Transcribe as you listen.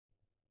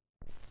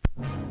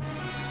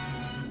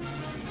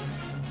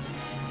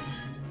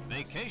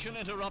Vacation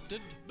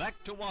interrupted,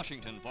 back to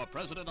Washington for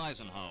President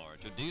Eisenhower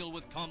to deal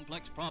with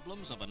complex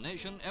problems of a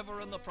nation ever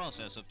in the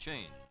process of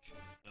change.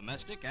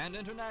 Domestic and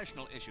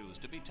international issues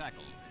to be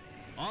tackled.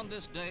 On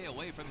this day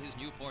away from his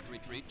Newport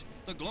retreat,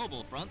 the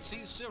global front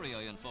sees Syria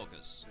in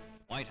focus.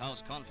 White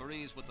House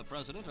conferees with the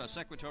President are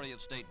Secretary of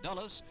State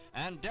Dulles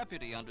and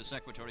Deputy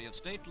Undersecretary of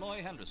State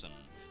Roy Henderson,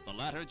 the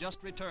latter just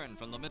returned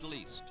from the Middle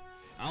East.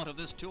 Out of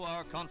this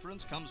 2-hour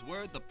conference comes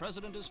word the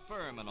President is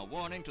firm in a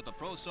warning to the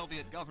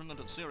pro-Soviet government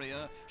of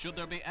Syria should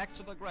there be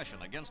acts of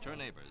aggression against her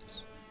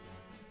neighbors.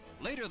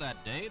 Later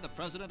that day, the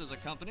President is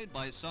accompanied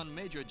by son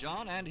Major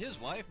John and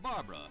his wife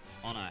Barbara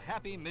on a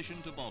happy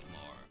mission to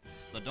Baltimore.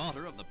 The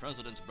daughter of the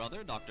President's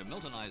brother, Dr.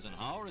 Milton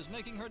Eisenhower, is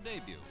making her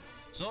debut.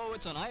 So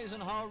it's an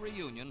Eisenhower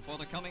reunion for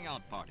the coming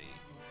out party.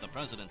 The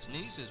President's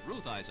niece is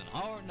Ruth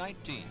Eisenhower,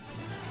 19.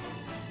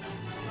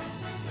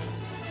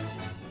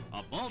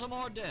 A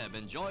Baltimore Deb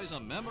enjoys a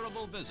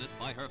memorable visit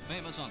by her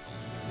famous uncle.